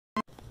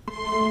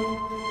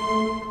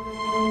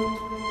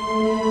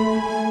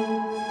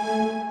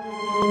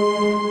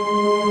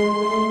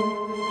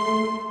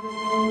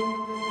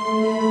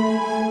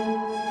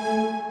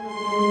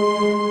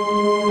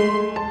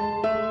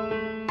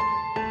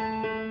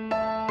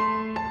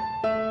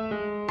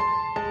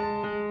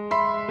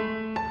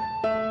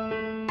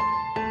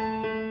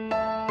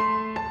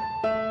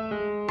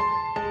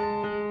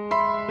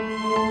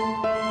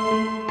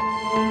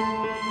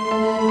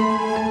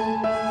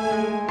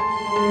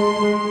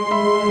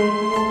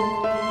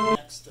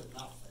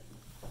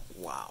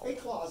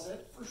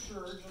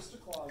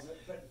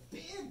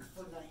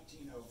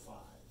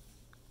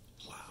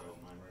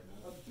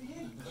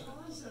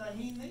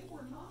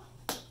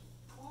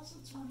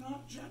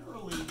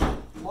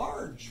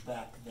storage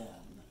back then.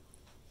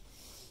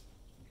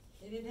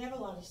 They didn't have a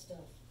lot of stuff.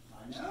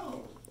 I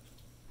know.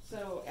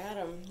 So,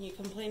 Adam, you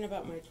complain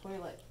about my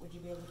toilet. Would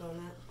you be able to go on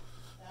that?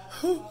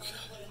 Adam's not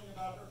complaining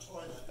about her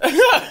toilet.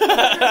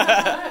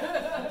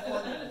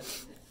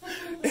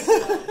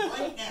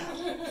 Right now.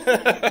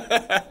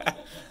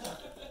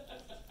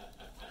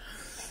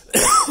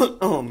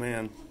 Oh,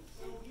 man.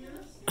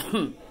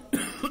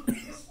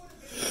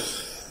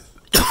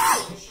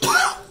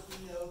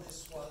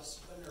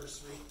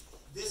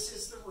 This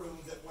is the room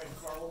that when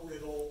Carl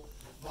Riddle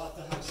bought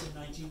the house in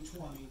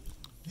 1920,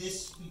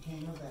 this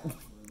became a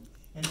bathroom.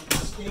 And it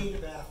stayed a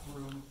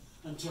bathroom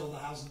until the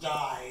house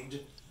died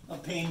a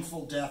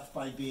painful death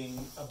by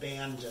being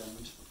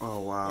abandoned. Oh,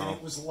 wow. And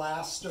it was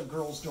last a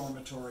girls'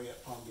 dormitory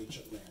at Palm Beach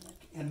Atlantic.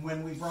 And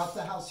when we brought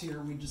the house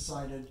here, we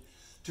decided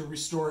to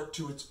restore it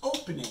to its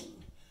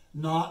opening,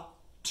 not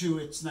to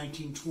its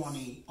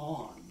 1920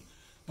 on,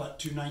 but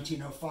to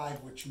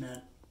 1905, which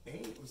meant,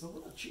 hey, it was a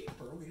little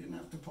cheaper. We didn't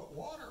have to put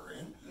water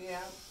in.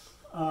 Yeah.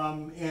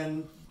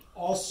 And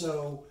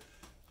also,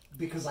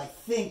 because I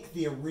think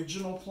the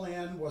original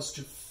plan was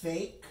to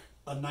fake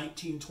a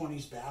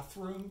 1920s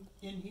bathroom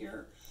in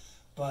here,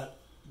 but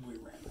we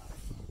ran out of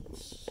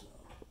funds. So.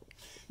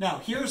 Now,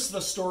 here's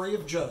the story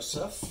of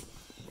Joseph,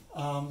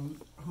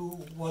 who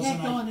was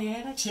an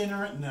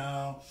itinerant.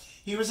 No,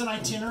 he was an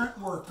itinerant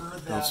worker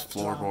that Those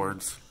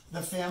floorboards.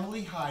 The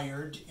family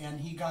hired,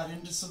 and he got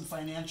into some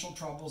financial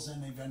troubles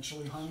and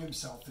eventually hung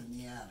himself in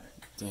the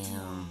attic.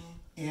 Damn.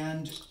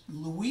 And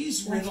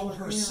Louise Riddle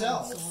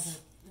herself,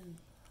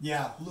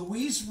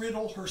 Louise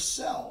Riddle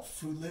herself,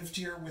 who lived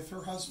here with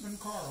her husband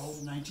Carl,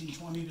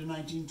 1920 to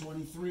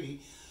 1923,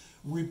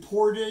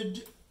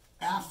 reported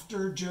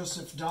after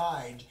Joseph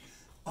died,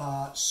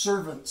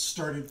 servants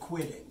started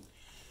quitting.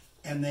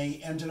 And they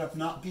ended up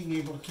not being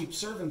able to keep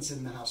servants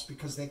in the house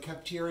because they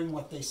kept hearing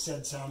what they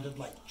said sounded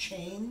like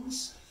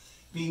chains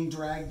being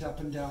dragged up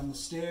and down the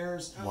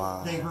stairs.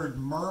 Wow. They heard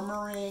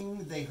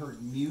murmuring. They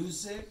heard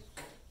music.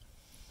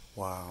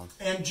 Wow.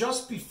 And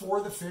just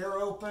before the fair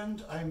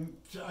opened, I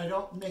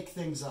don't make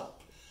things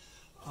up.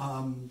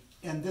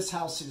 And this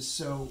house is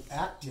so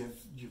active,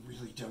 you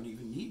really don't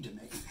even need to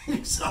make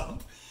things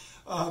up.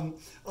 A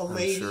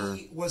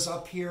lady was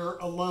up here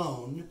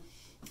alone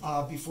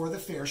before the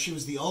fair. She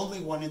was the only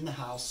one in the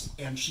house,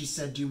 and she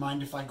said, "Do you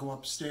mind if I go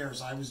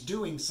upstairs?" I was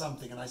doing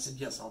something, and I said,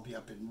 "Yes, I'll be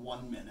up in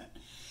 1 minute."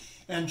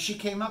 And she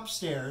came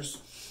upstairs,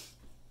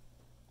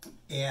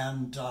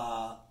 and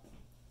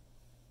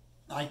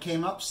I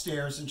came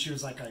upstairs, and she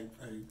was like, I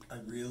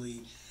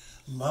really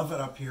love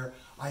it up here.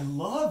 I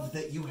love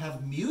that you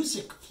have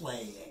music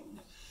playing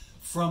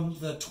from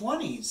the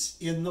 20s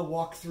in the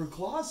walk-through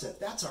closet.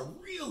 That's a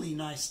really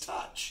nice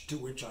touch. To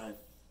which I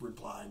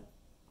replied,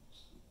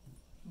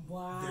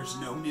 Wow. "There's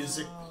no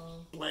music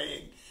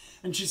playing."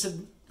 And she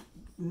said,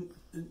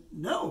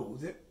 "No,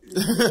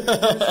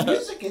 there's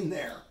music in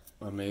there.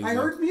 Amazing. I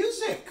heard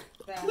music,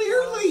 That's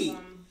clearly."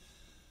 awesome.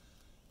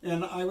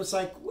 And I was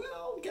like,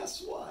 well,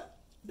 guess what?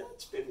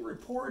 That's been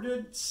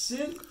reported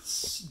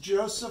since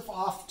Joseph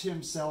offed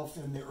himself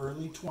in the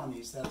early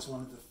 20s. That's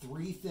one of the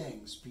 3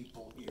 things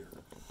people hear.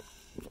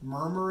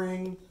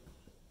 Murmuring,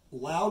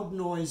 loud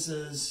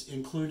noises,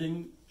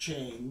 including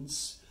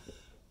chains,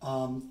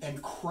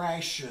 and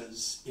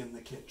crashes in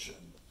the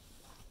kitchen.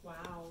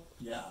 Wow.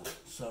 Yeah,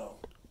 so.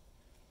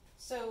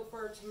 So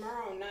for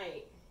tomorrow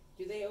night,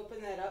 do they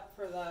open that up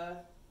for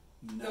the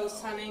No.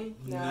 ghost hunting?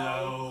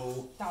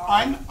 No.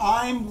 Darn.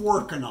 I'm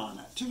working on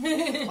it.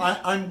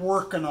 I'm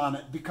working on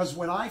it because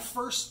when I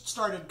first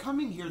started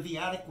coming here, the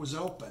attic was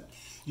open.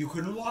 You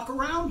couldn't walk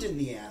around in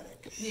the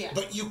attic. Yeah.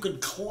 But you could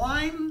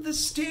climb the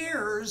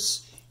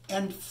stairs,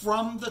 and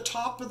from the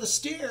top of the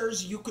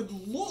stairs, you could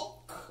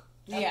look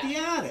at the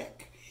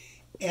attic.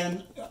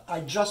 And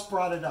I just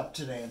brought it up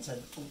today and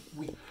said,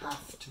 we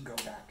have to go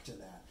back to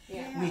that.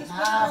 Yeah. We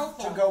have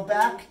to go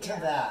back to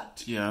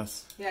that.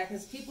 Yes. Yeah,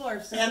 because people are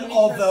so And interested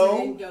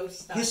although in ghost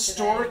stuff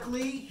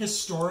historically,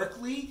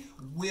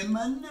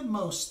 women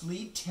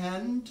mostly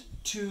tend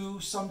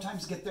to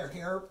sometimes get their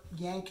hair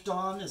yanked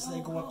on as they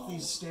go up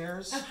these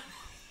stairs.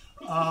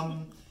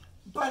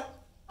 But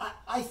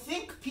I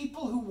think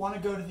people who want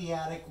to go to the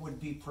attic would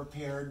be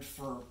prepared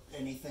for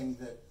anything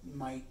that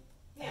might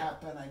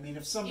happen. I mean,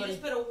 if You somebody...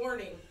 just put a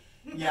warning.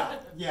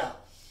 Yeah.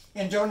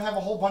 And don't have a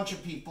whole bunch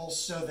of people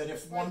so that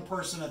if one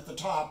person at the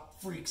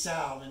top freaks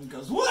out and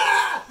goes,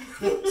 "Wah!"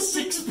 that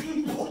 6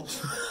 people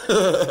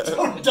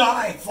don't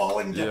die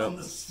falling down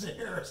the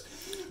stairs.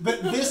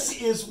 But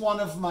this is one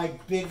of my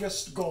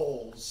biggest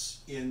goals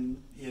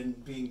in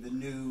being the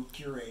new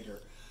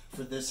curator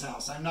for this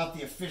house. I'm not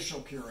the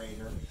official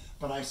curator,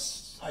 but I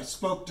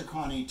spoke to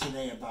Connie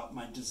today about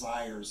my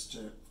desires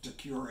to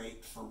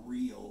curate for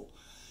real.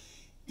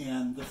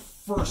 And the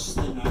first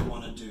thing I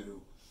want to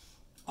do,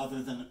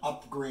 other than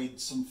upgrade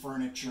some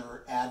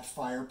furniture, add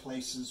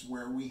fireplaces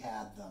where we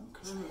had them,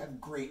 because I have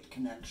great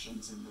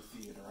connections in the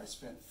theater. I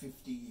spent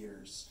 50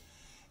 years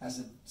as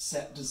a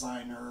set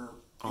designer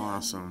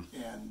Awesome.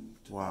 and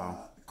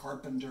Wow.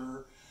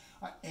 carpenter.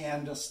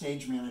 and a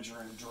stage manager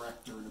and a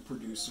director and a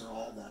producer,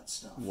 all that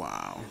stuff.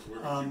 Wow.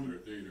 Jupiter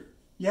Theater.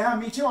 Yeah,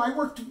 me too. I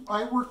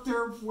worked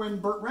there when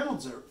Burt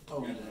Reynolds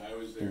owned it. I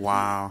was there.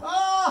 Wow.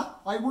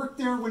 I worked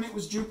there when it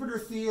was Jupiter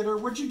Theater.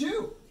 What'd you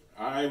do?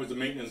 I was the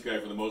maintenance guy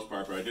for the most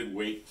part, but I did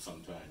wait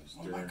sometimes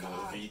Oh my during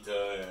God.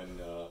 Vita and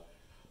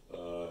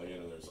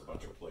there's a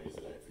bunch of plays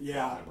that I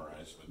Yeah.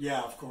 memorized. But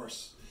Yeah, of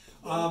course.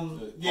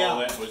 yeah.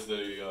 Paulette was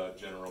the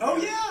general. Oh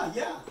manager.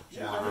 yeah. She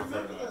Yeah, was I a good friend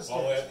remember of mine. those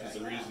Paulette days.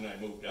 is the reason I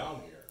moved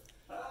down here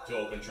to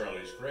open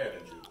Charlie's Crab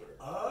in Jupiter.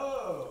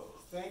 Oh,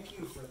 thank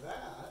you for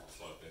that.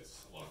 But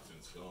it's long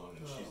since gone,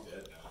 and she's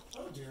dead now.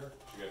 Oh dear.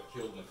 She got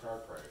killed in a car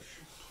crash,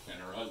 and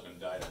her husband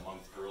died a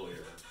month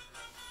earlier.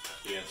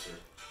 Cancer.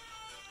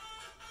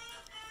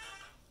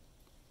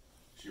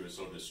 She was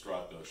so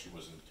distraught, though, she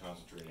wasn't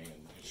concentrating,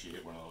 and she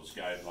hit one of those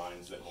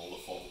guidelines that hold the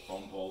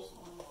phone poles.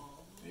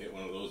 She hit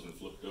one of those and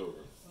flipped over.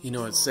 You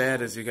know what's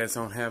sad is you guys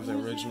don't have the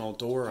original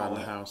door on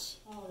the house.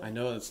 I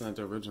know it's not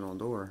the original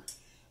door.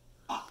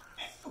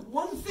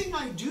 One thing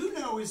I do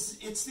know is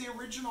it's the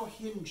original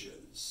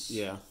hinges.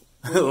 Yeah.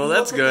 When you Well,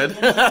 that's look at good.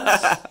 the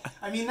hinges,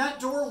 I mean, that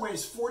door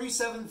weighs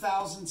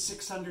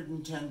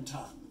 47,610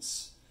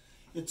 tons.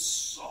 It's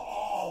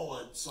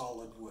solid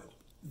wood.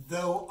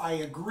 Though I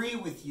agree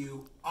with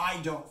you, I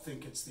don't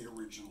think it's the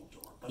original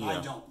door, but I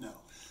Yeah. don't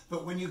know.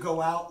 But when you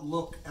go out,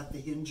 look at the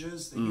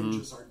hinges. The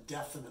hinges are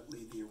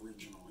definitely the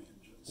original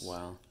hinges.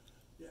 Wow.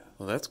 Yeah.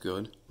 Well, that's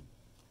good.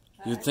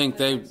 You'd think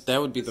that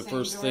would be the Same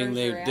first door thing as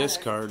they your attic.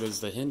 discard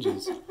is the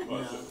hinges.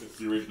 Well, it's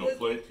the original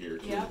plate here,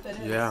 too. Yep, it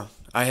is. Yeah.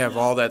 I have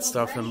all that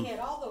stuff Granny in. had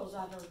all those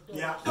on her door.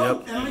 Yeah. Yep. Oh,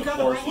 and I got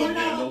to Porcelain point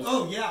out. handles.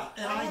 Oh yeah,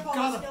 and I I have all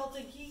got the to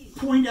skeleton keys.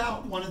 point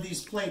out one of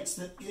these plates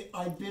that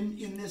I've been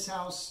in this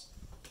house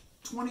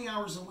 20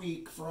 hours a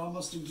week for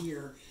almost a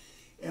year,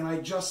 and I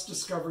just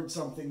discovered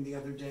something the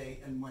other day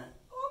and went,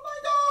 oh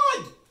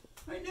my God,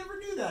 I never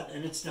knew that.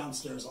 And it's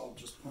downstairs, I'll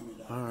just point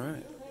it out. All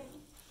right.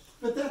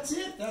 But that's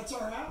it, that's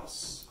our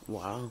house.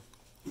 Wow.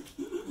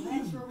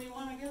 That's where we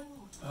want to go.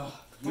 I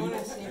want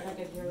to see if I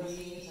could hear the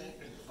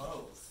music.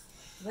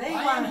 They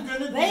I want am to.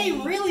 gonna They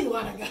be- really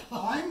want to go.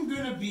 I'm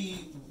going to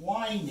be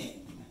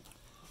whining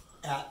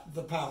at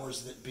the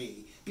powers that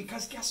be,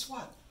 because guess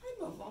what?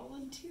 I'm a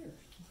volunteer.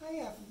 I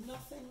have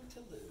nothing to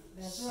lose.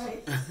 That's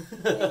right.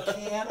 They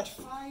can't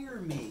fire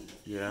me.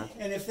 Yeah.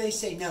 And if they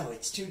say, no,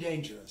 it's too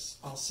dangerous,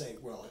 I'll say,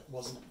 well, it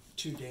wasn't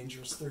too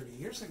dangerous 30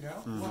 years ago.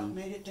 What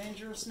made it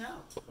dangerous now?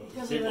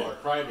 People are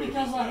crybabies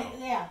Because now.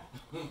 yeah.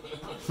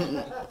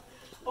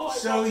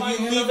 So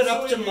you leave it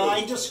up to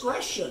my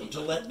discretion to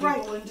let people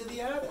Right. into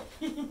the attic.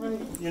 Right.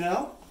 You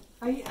know?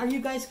 Are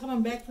you guys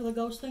coming back for the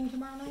ghost thing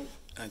tomorrow night?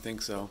 I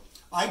think so.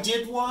 I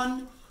did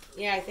one,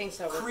 Yeah, I think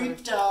so. We're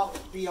creeped out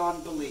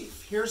beyond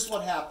belief. Here's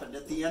what happened.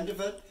 At the end of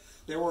it,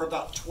 there were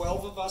about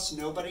 12 of us.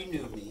 Nobody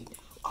knew me.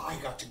 I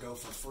got to go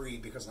for free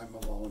because I'm a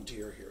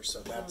volunteer here. So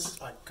that's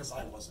because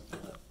I wasn't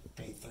going to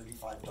pay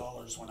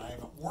 $35 when I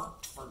haven't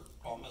worked for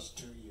almost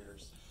 2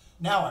 years.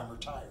 Now I'm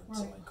retired,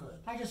 so I could.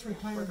 I just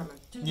retired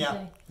Tuesday.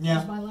 Yeah, yeah.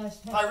 Was my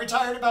last day. I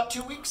retired about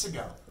 2 weeks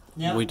ago.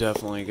 Yeah. We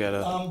definitely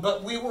gotta.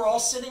 But we were all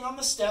sitting on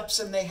the steps,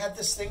 and they had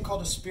this thing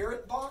called a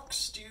spirit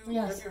box.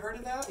 Yes. Have you heard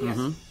of that?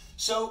 Yes.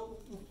 So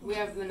We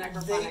have the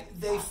necrophonic.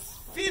 they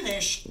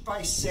finished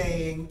by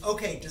saying,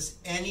 "Okay, does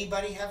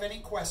anybody have any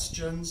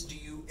questions?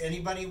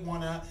 Anybody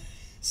want to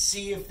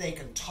see if they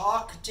can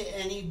talk to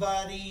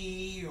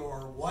anybody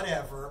or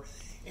whatever?"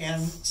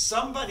 And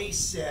somebody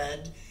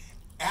said,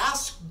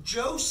 "Ask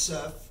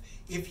Joseph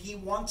if he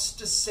wants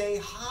to say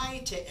hi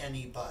to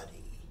anybody."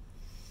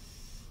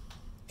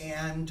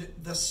 And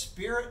the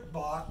spirit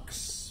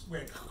box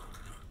went,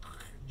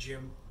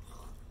 Jim,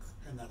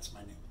 and that's my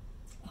name.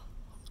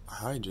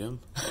 Hi, Jim.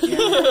 And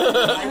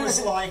I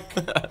was like,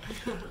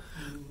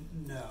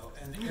 no.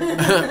 And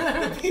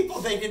the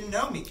people, they didn't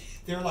know me.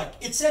 They were like,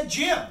 it said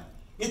Jim.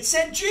 It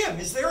said Jim.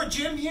 Is there a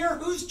Jim here?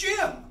 Who's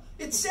Jim?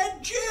 It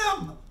said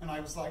Jim. And I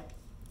was like,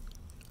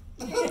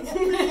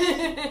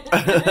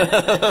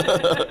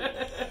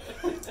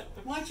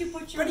 Why don't you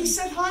put your? but he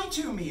said hi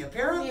to me,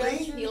 apparently.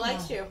 He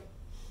likes you.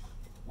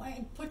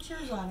 Why put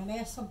yours on and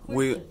ask some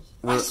We. questions?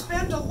 I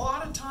spend a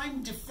lot of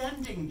time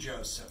defending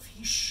Joseph.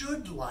 He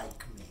should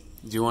like me.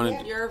 Do you want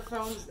to? Your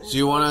phone's. Do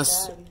you want phone's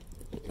us? dead.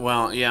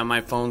 Well, yeah,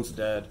 my phone's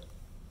dead.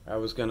 I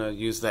was gonna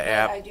use the I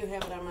app. do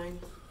have it on mine.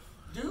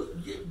 Do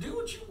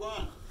what you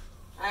want.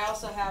 I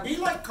also have. Be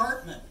like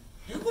Cartman.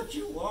 Do what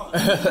you want.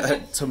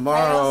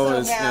 Tomorrow also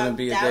is gonna have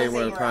be a day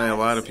where dowsing probably a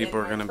lot of rods people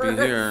in are gonna my be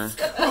here.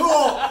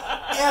 Cool.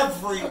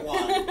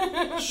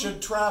 Everyone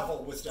should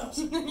travel with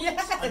dowsing.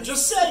 Yes. I'm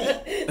just saying.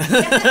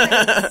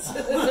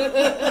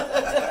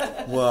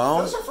 Well,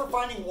 Those are for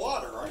finding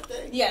water, aren't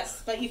they?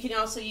 Yes, but you can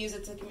also use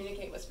it to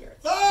communicate with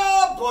spirits.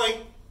 Oh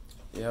boy.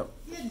 yep.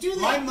 Yeah, do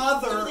that. My Do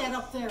mother, that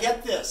up there.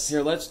 get this.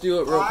 Here, let's do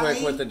it real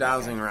quick I- with the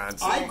dowsing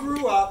rods. I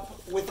grew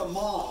up with a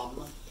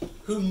mom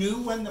who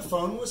knew when the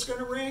phone was going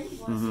to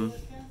ring,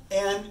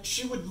 and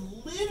she would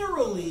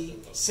literally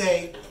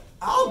say,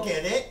 I'll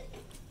get it,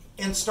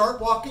 and start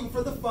walking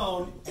for the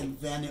phone, and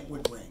then it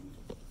would ring.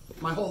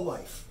 My whole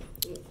life.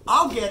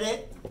 I'll get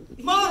it,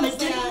 Mom, it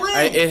didn't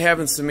ring. It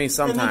happens to me and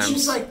sometimes. then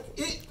she's like,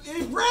 it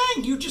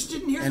rang. You just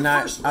didn't hear and the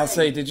first ring. I'll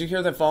say, did you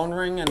hear the phone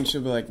ring? And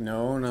she'll be like,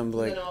 no. And I'm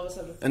like, then all of a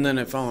sudden, and then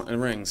it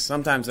rings.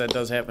 Sometimes that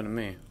does happen to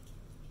me.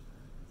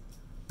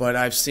 But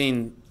I've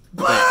seen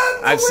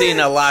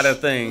a lot of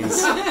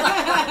things.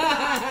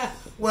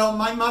 Well,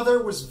 my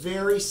mother was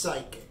very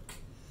psychic.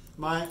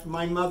 My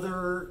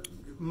mother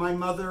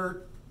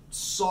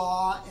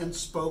saw and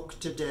spoke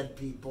to dead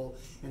people,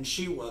 and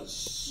she was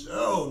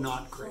so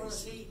not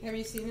crazy. have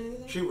you seen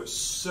anything? She was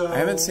so. I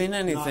haven't seen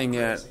anything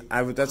yet.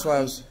 That's why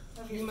I was.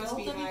 You must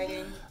be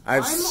hiding.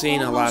 I've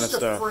seen a lot of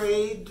stuff. I'm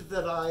afraid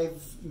that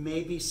I've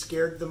maybe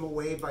scared them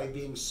away by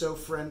being so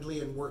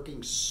friendly and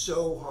working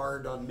so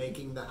hard on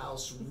making the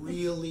house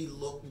really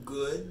look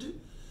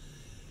good.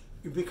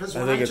 Because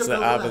when I took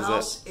over the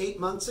house 8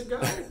 months ago,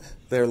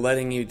 They're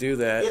letting you do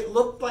that. it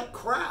looked like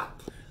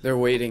crap. They're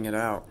waiting it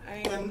out.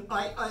 And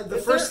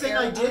the first thing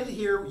I did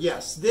here,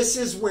 yes, this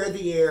is where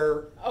the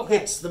air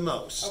hits the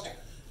most. Okay.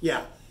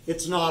 Yeah,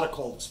 it's not a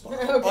cold spot.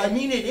 Okay. I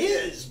mean, it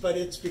is, but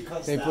it's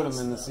because They put them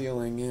in the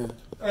ceiling, yeah.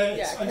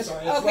 I'm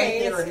sorry, it's right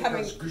there it's and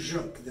coming. it goes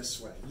gazunk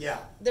this way. Yeah.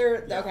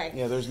 Okay.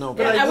 Yeah, there's no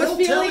But back. I was will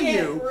tell feeling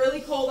you, it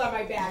really cold on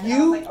my back. And I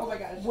was like, oh my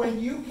gosh.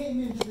 When you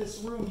came into this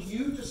room,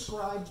 you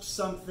described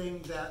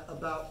something that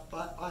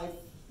I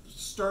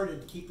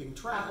started keeping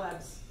track.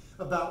 Cobwebs.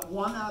 About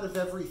 1 out of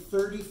every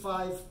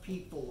 35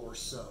 people or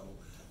so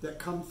that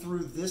come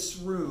through this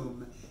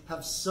room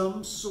have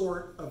some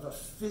sort of a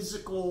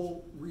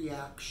physical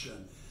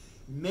reaction.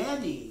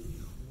 Many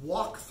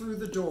walk through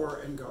the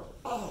door and go,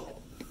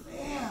 oh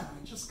man,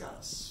 I just got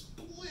a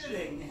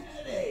splitting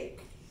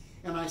headache.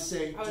 And I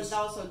say, I was just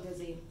also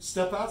dizzy.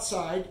 step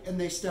outside, and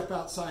they step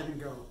outside and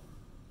go,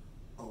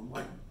 oh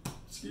my,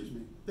 excuse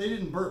me. They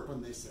didn't burp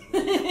when they said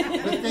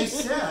it. But they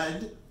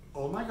said,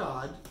 oh my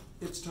God,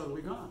 it's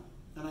totally gone.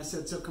 And I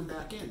said, so come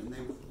back in. And they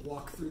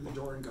walk through the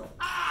door and go,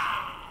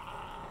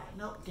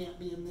 nope, can't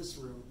be in this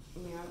room.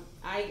 Yeah.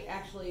 I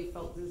actually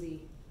felt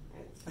dizzy.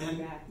 It's coming And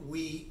back.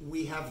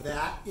 we have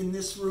that in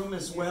this room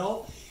as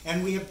well.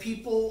 And we have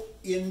people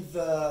in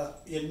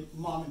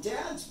Mom and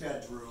Dad's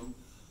bedroom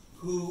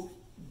who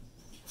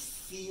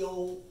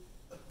feel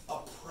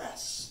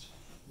oppressed.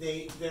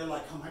 They're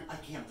like, oh my, I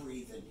can't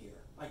breathe in here.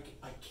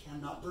 I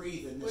cannot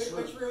breathe in this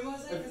room. Which room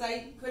was it? Because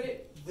I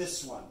couldn't.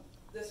 This one.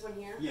 This one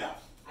here? Yeah.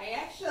 I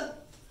actually.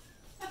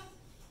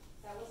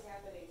 That was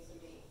happening to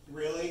me.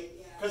 Really?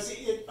 Yeah. Because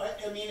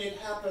I mean, it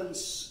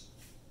happens.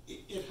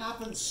 It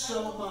happens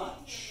so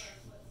much.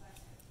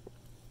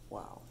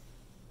 Wow.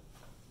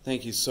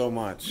 Thank you so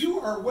much. You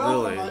are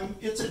welcome. Really.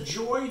 It's a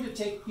joy to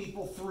take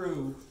people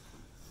through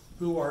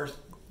who are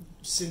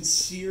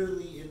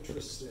sincerely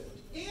interested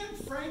and,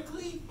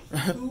 frankly,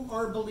 who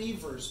are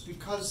believers,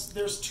 because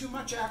there's too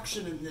much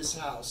action in this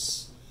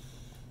house.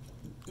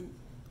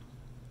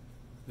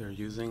 They're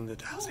using the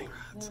dowsing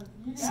rods.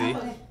 You See?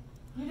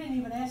 You didn't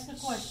even ask a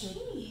question.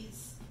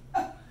 Jeez.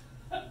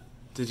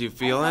 Did you I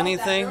feel felt that.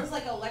 anything? There was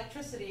like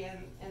electricity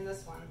in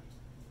this one.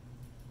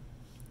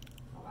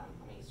 Hold on,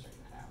 let me straighten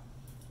that out.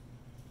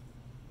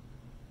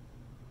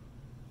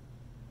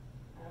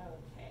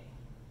 Okay.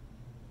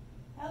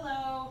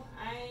 Hello,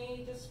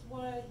 I just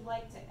would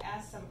like to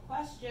ask some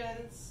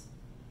questions.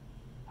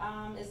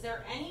 Is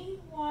there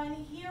anyone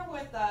here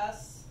with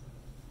us?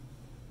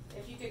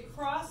 If you could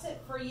cross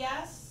it for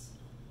yes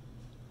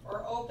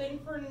or open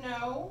for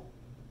no.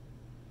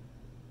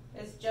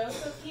 Is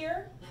Joseph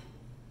here?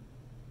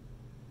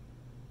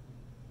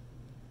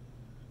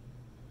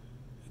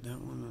 That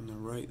one on the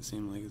right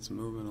seemed like it's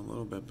moving a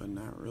little bit, but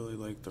not really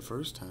like the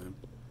first time.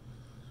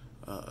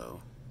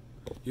 Uh-oh.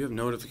 You have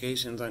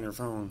notifications on your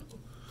phone.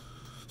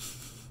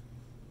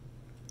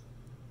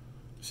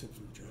 Except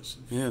from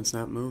Joseph. Yeah, it's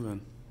not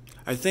moving.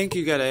 I think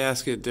you got to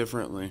ask it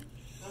differently.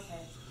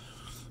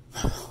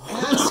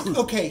 Okay.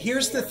 Okay,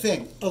 here's the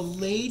thing. A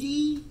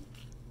lady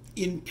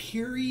in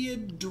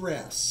period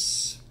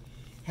dress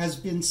has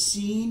been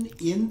seen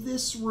in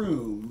this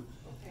room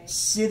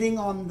sitting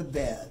on the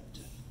bed.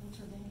 What's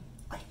her name?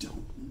 I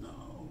don't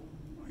know.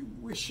 I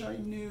wish I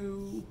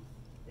knew.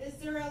 Is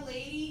there a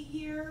lady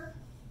here?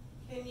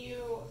 Can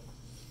you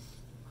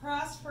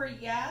cross for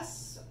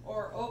yes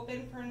or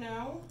open for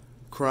no?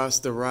 Cross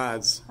the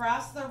rods.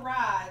 Cross the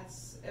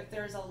rods if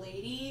there's a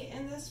lady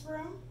in this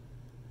room.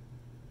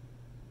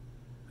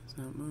 It's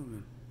not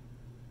moving.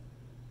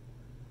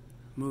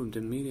 Moved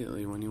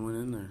immediately when you went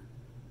in there.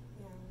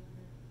 Yeah,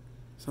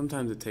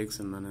 Sometimes it takes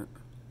a minute.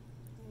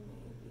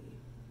 maybe.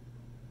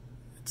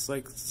 It's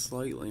like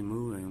slightly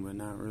moving, but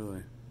not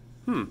really.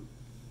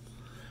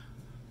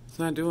 It's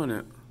not doing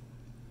it.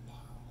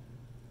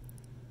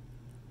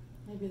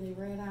 Maybe they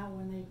ran out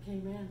when they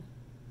came in,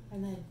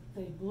 and then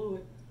they blew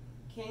it.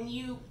 Can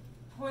you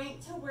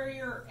point to where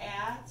you're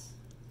at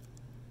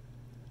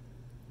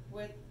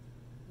with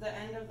the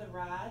end of the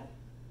rod?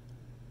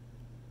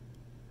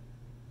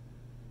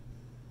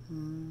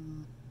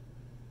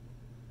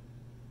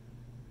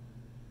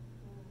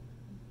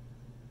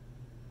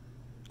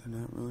 They're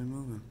not really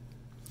moving.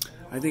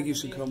 I think you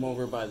should come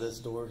over by this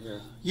door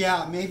here.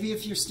 Yeah, maybe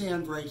if you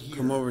stand right here.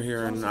 Come over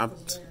here and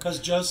Because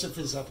Joseph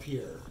is up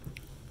here.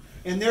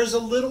 And there's a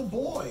little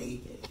boy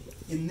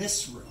in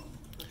this room.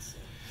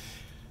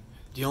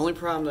 The only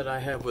problem that I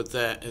have with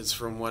that is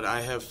from what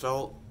I have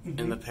felt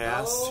in the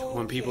past,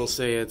 when people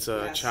say it's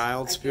a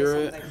child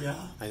spirit, Yeah.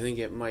 I think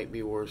it might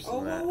be worse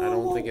than that. I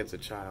don't think it's a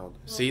child.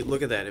 See,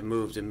 look at that. It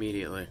moved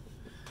immediately.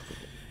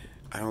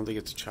 I don't think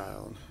it's a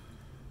child.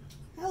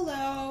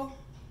 Hello.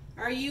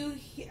 Are you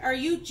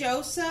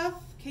Joseph?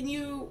 Can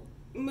you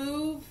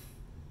move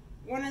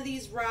one of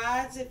these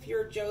rods if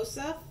you're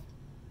Joseph?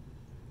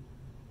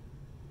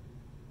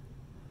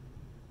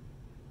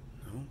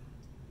 No.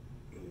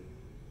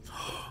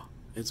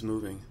 It's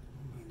moving.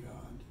 Oh my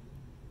God.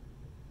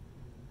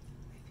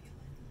 I feel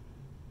it.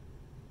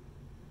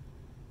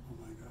 Oh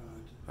my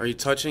God. Are you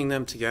touching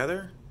them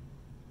together?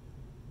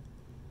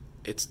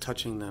 It's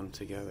touching them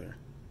together.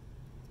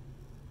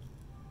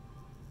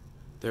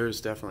 There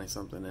is definitely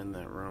something in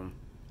that room.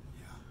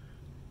 Yeah.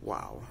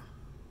 Wow.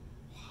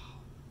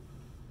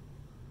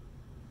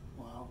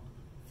 Wow.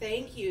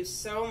 Thank you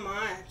so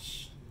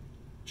much.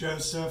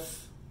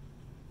 Joseph,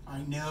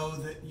 I know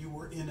that you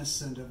were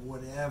innocent of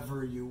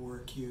whatever you were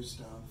accused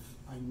of.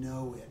 I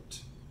know it.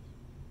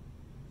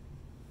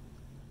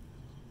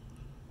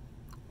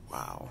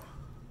 Wow.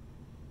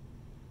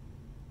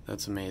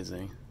 That's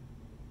amazing.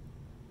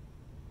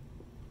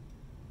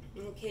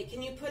 Okay,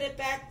 can you put it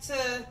back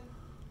to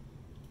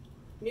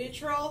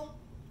neutral?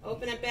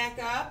 Open it back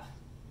up.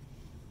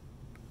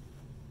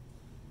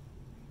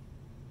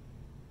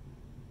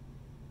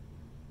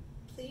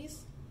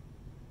 Please?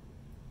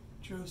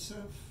 Joseph,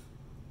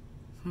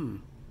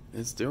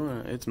 It's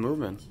moving. It's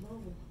moving.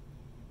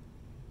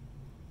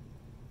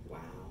 Wow.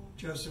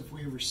 Joseph,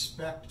 we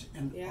respect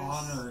and Yes.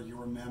 honor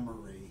your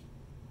memory.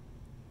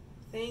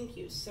 Thank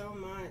you so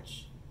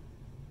much.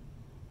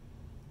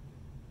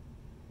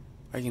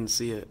 I can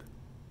see it.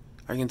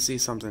 I can see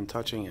something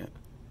touching it.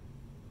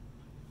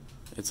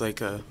 It's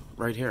like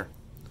right here.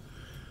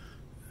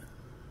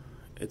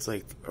 It's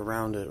like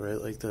around it, right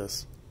like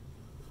this.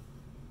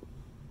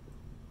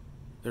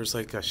 There's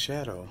like a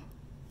shadow.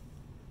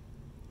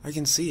 I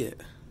can see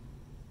it.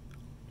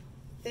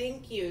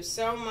 Thank you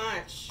so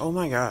much. Oh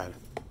my God.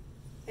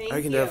 Thank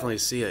I can you. definitely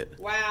see it.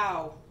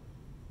 Wow.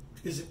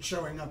 Is it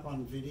showing up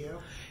on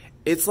video?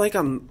 It's like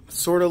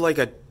sort of like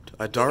a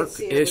I can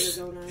see it with dark-ish, his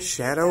own eyes.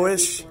 shadowish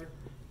He's died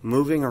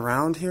moving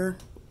around here.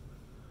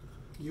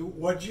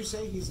 What'd you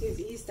say? before.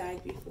 He's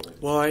died before.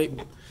 Well,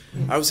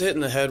 I was hit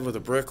in the head with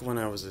a brick when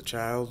I was a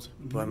child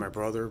by my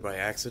brother by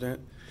accident,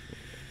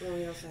 Well,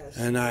 he also has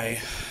and He'll die and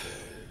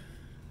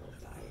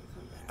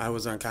come back. I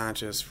was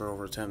unconscious for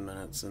over 10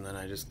 minutes, and then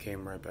I just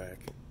came right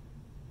back,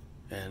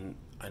 and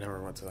I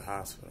never went to the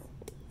hospital.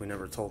 We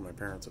never told my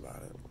parents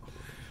about it.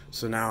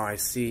 So now I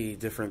see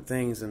different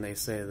things, and they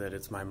say that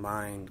it's my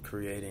mind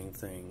creating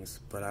things,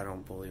 but I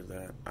don't believe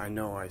that. I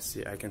know I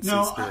can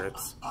see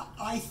spirits.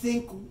 I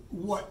think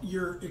what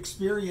you're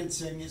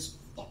experiencing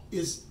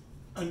is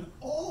an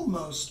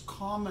almost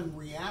common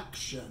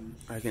reaction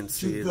I can to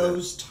see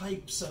those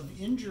types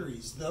of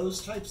injuries.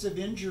 Those types of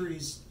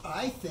injuries,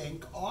 I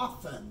think,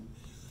 often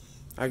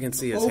I can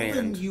see his open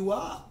hand. you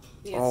up.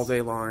 Yes. All day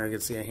long, I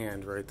can see a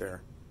hand right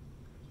there.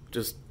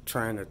 Just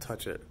trying to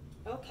touch it.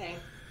 Okay.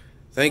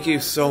 Thank you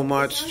Is so there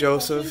much, any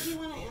Joseph. questions you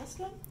want to ask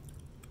him?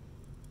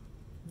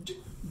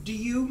 Do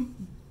you?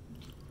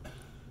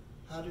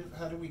 How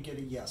do we get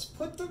a yes?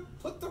 Put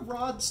the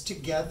rods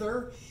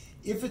together.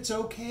 If it's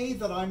okay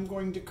that I'm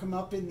going to come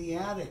up in the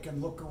attic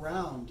and look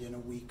around in a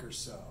week or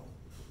so.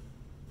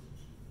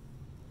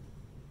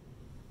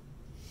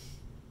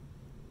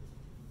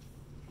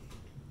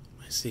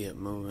 I see it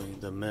moving.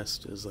 The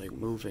mist is like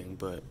moving,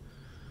 but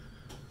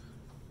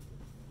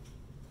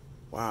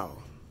wow.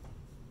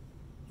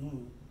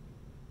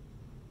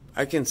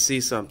 I can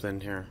see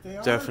something here. They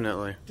are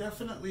Definitely.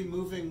 definitely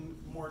moving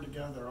more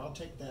together. I'll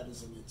take that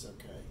as an it's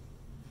okay.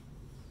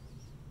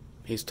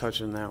 He's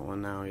touching that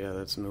one now. Yeah,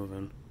 that's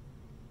moving.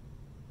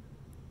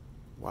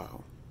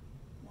 Wow.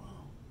 Wow.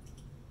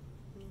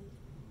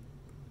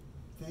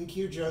 Thank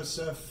you,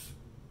 Joseph.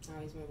 Oh,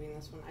 he's moving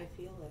this one. I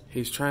feel it.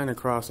 He's trying to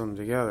cross them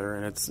together,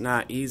 and it's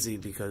not easy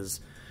because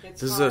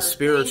It's this is hard. a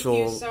spiritual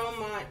Thank you so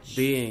much.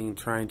 being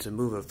trying to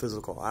move a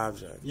physical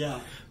object. Yeah.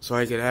 So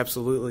I could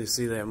absolutely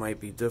see that it might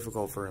be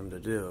difficult for him to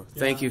do.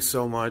 Thank Yeah. you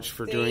so much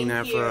for doing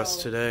that Thank for us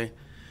you. today.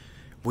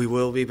 We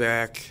will be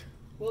back.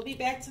 We'll be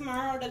back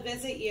tomorrow to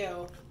visit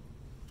you.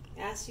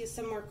 Ask you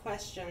some more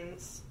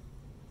questions.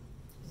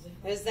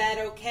 Is that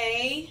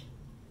okay?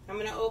 I'm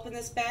going to open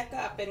this back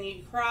up and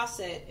you cross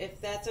it. If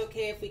that's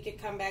okay, if we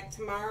could come back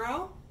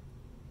tomorrow.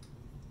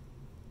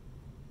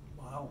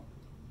 Wow.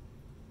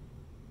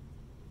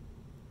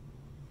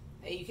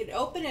 You could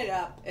open it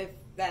up if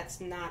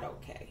that's not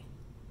okay.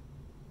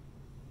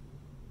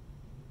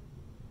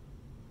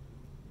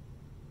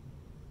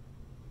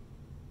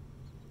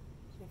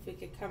 If we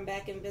could come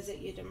back and visit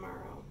you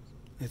tomorrow.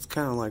 It's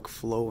kind of like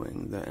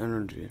flowing, the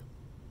energy.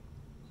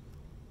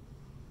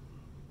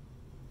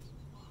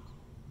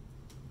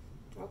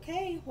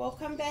 Okay, we'll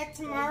come back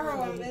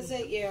tomorrow and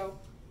visit you.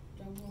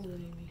 Don't worry,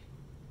 Amy.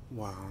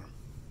 Wow.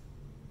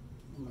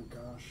 Oh my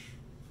gosh.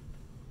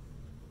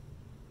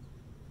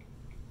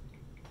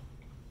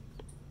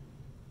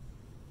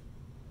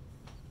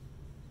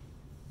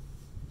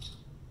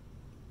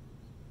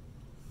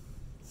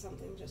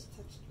 Something just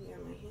touched me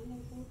on my hand,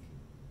 I think.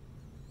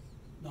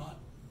 Not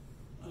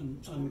an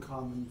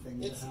uncommon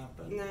thing It's to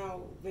happen.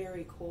 now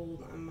very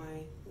cold on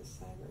this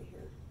side right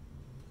here.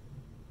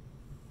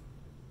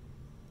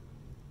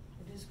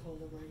 It is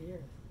colder right here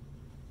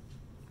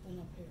than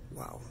up here.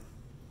 Wow.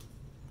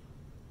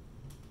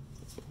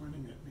 It's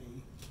pointing at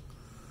me.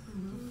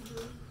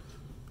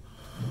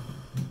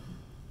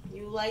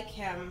 You like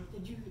him.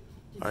 Did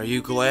Are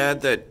you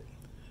glad that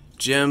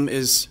Jim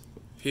is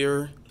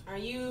here?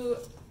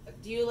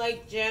 Do you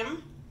like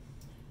Jim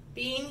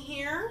being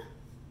here?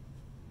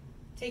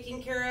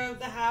 Taking care of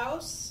the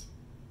house?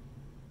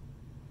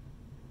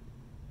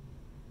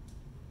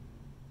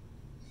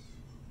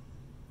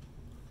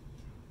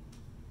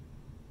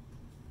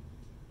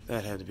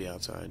 That had to be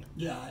outside.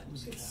 Yeah, it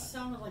was a It cat.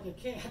 sounded like a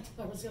cat.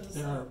 I was gonna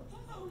say. There.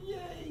 Oh,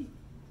 yay.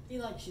 He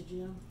likes you,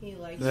 Jim. He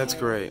likes That's you.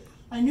 great.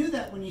 I knew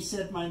that when he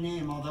said my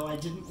name, although I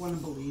didn't want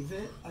to believe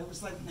it. I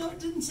was like, no, it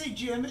didn't say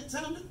Jim. It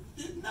sounded,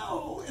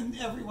 no. And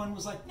everyone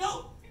was like,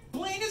 no,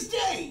 plain as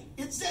day.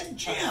 It said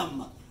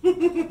Jim.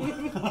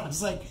 I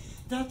was like,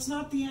 that's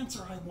not the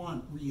answer I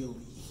want, really.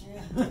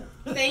 Yeah.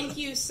 Thank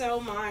you so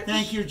much.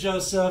 Thank you,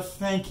 Joseph.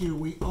 Thank you.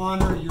 We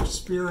honor your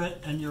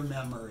spirit and your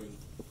memory.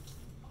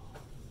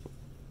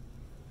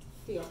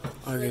 Feel.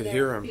 I Right could there.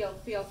 hear him.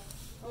 Feel.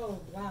 Oh,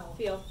 wow.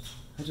 Feel.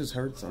 I just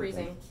heard something.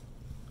 Freezing.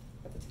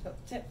 At the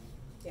tip.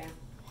 Yeah.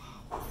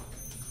 You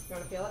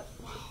want to feel it?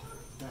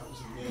 That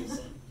was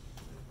amazing.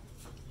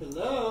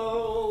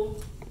 Hello.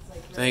 It's like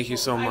really Thank you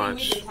so cold. I mean,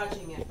 much. we've been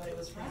touching it, but it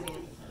was freezing at the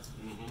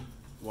tip.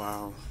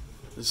 Wow.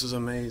 This is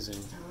amazing.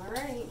 All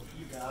right.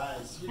 You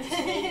guys, you just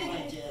made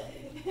my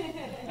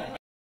day.